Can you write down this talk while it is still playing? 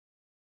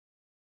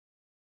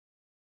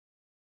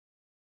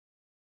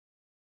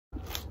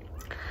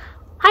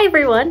Hi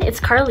everyone, it's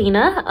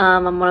Carlina.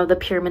 I'm one of the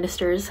peer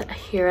ministers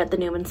here at the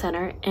Newman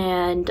Center,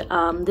 and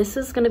this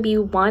is going to be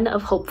one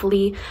of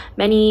hopefully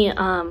many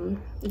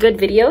good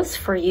videos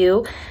for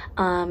you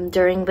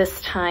during this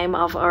time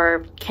of our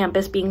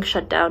campus being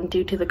shut down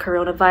due to the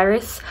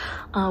coronavirus.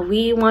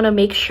 We want to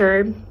make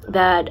sure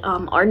that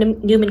our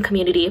Newman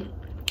community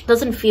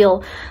doesn't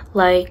feel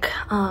like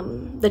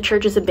the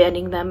church is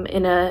abandoning them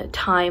in a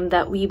time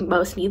that we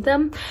most need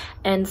them.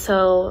 And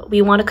so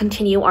we want to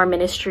continue our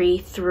ministry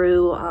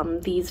through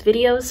these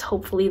videos.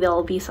 Hopefully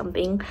they'll be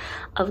something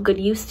of good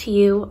use to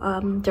you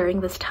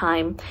during this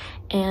time.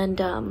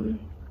 And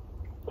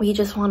we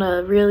just want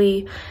to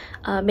really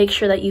make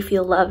sure that you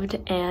feel loved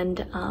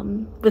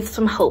and with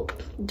some hope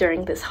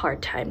during this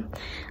hard time.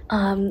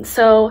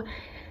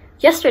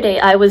 Yesterday,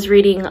 I was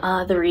reading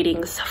the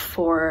readings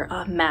for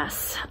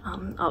Mass,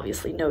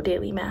 obviously no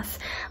daily Mass,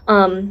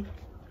 and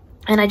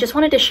I just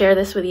wanted to share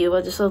this with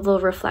you, just a little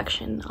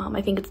reflection.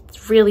 I think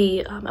it's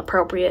really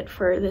appropriate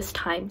for this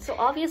time. So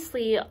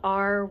obviously,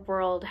 our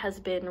world has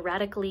been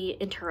radically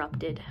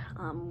interrupted.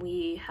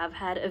 We have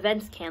had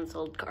events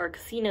canceled, our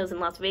casinos in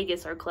Las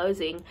Vegas are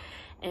closing,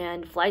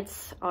 and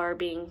flights are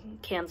being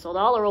canceled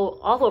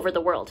all over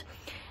the world.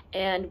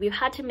 And we've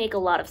had to make a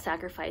lot of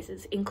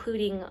sacrifices,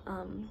 including,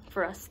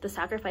 for us, the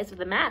sacrifice of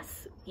the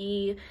Mass.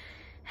 We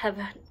have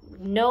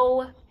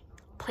no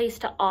place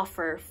to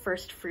offer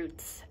first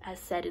fruits, as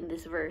said in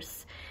this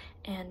verse.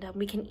 And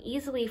we can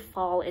easily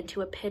fall into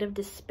a pit of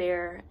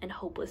despair and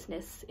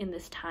hopelessness in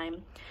this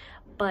time.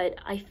 But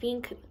I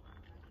think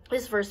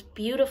this verse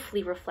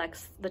beautifully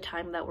reflects the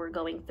time that we're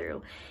going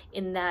through,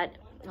 in that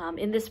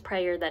in this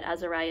prayer that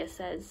Azariah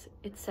says,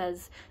 it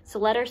says, "So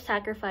let our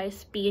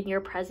sacrifice be in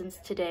your presence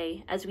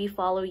today as we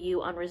follow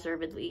you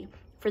unreservedly,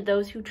 for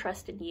those who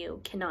trust in you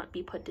cannot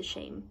be put to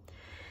shame."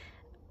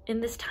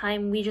 In this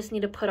time, we just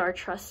need to put our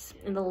trust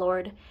in the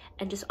Lord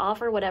and just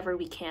offer whatever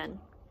we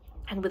can.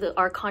 And with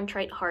our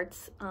contrite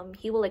hearts,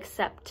 he will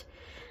accept,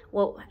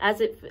 well,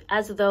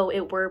 as though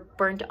it were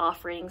burnt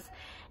offerings.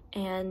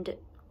 And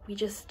we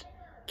just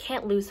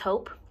can't lose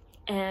hope,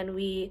 and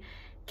we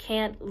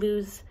can't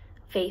lose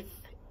faith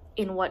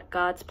in what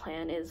God's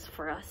plan is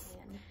for us.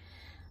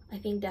 I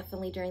think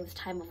definitely during this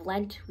time of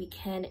Lent, we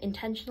can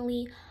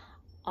intentionally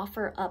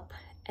offer up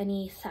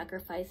any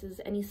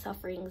sacrifices, any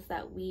sufferings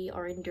that we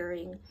are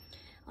enduring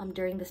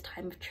during this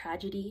time of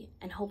tragedy,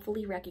 and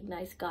hopefully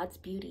recognize God's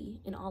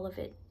beauty in all of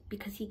it,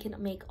 because he can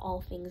make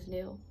all things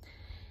new.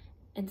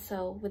 And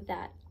so with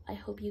that, I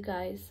hope you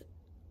guys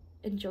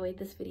enjoyed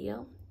this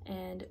video,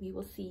 and we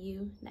will see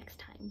you next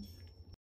time.